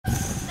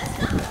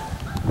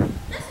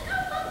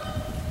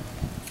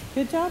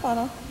Good job,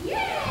 Anna. Yay!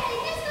 Let's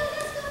go,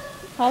 let's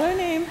go. Call her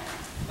name.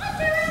 Oh,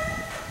 Dara,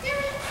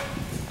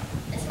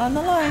 Dara. On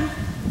the line.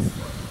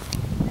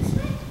 This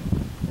way.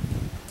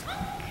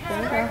 There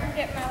you I go. can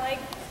get my leg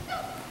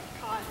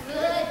caught. Good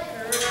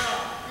girl.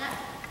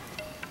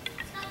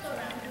 Let's not go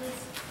around,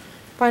 please.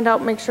 Find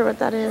out, make sure what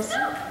that is. Let's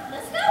go.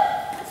 Let's go.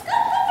 Let's go.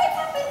 Puppy,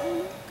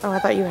 puppy. Oh, I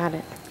thought you had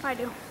it. I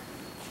do.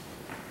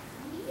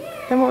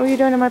 Then what were you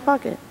doing in my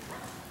pocket?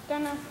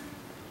 Don't know.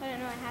 I didn't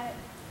know I had it.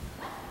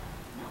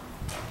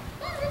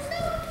 Let's go.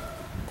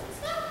 Let's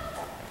go.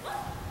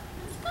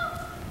 Let's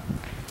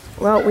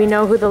go. Well, we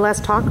know who the less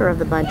talker of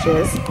the bunch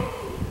is.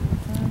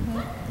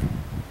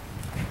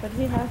 But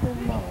he has his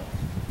moment.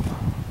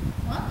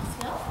 Let's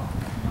go.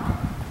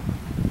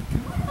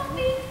 Come on,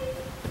 puppy.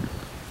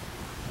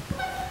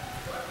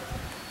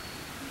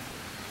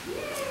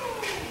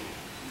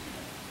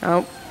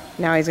 Oh,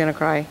 now he's gonna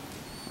cry.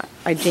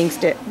 I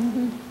jinxed it.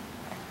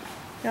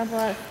 God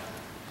bless.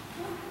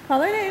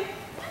 Call her name.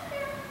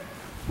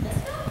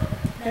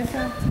 Good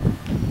job.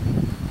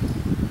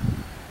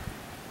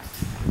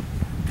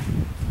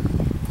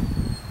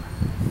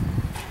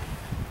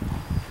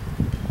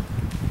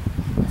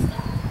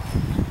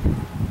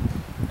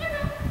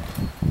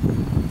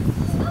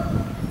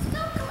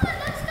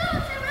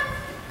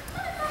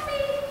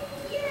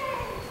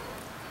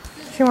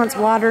 She wants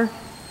water.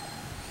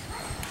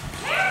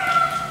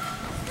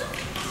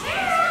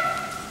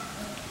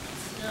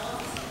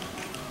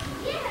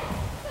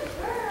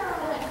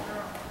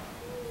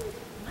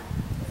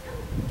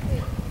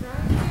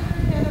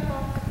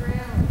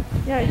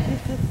 Yeah,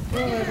 she's just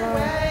really low.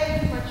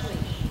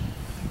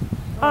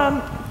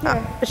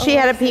 She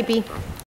had a pee-pee.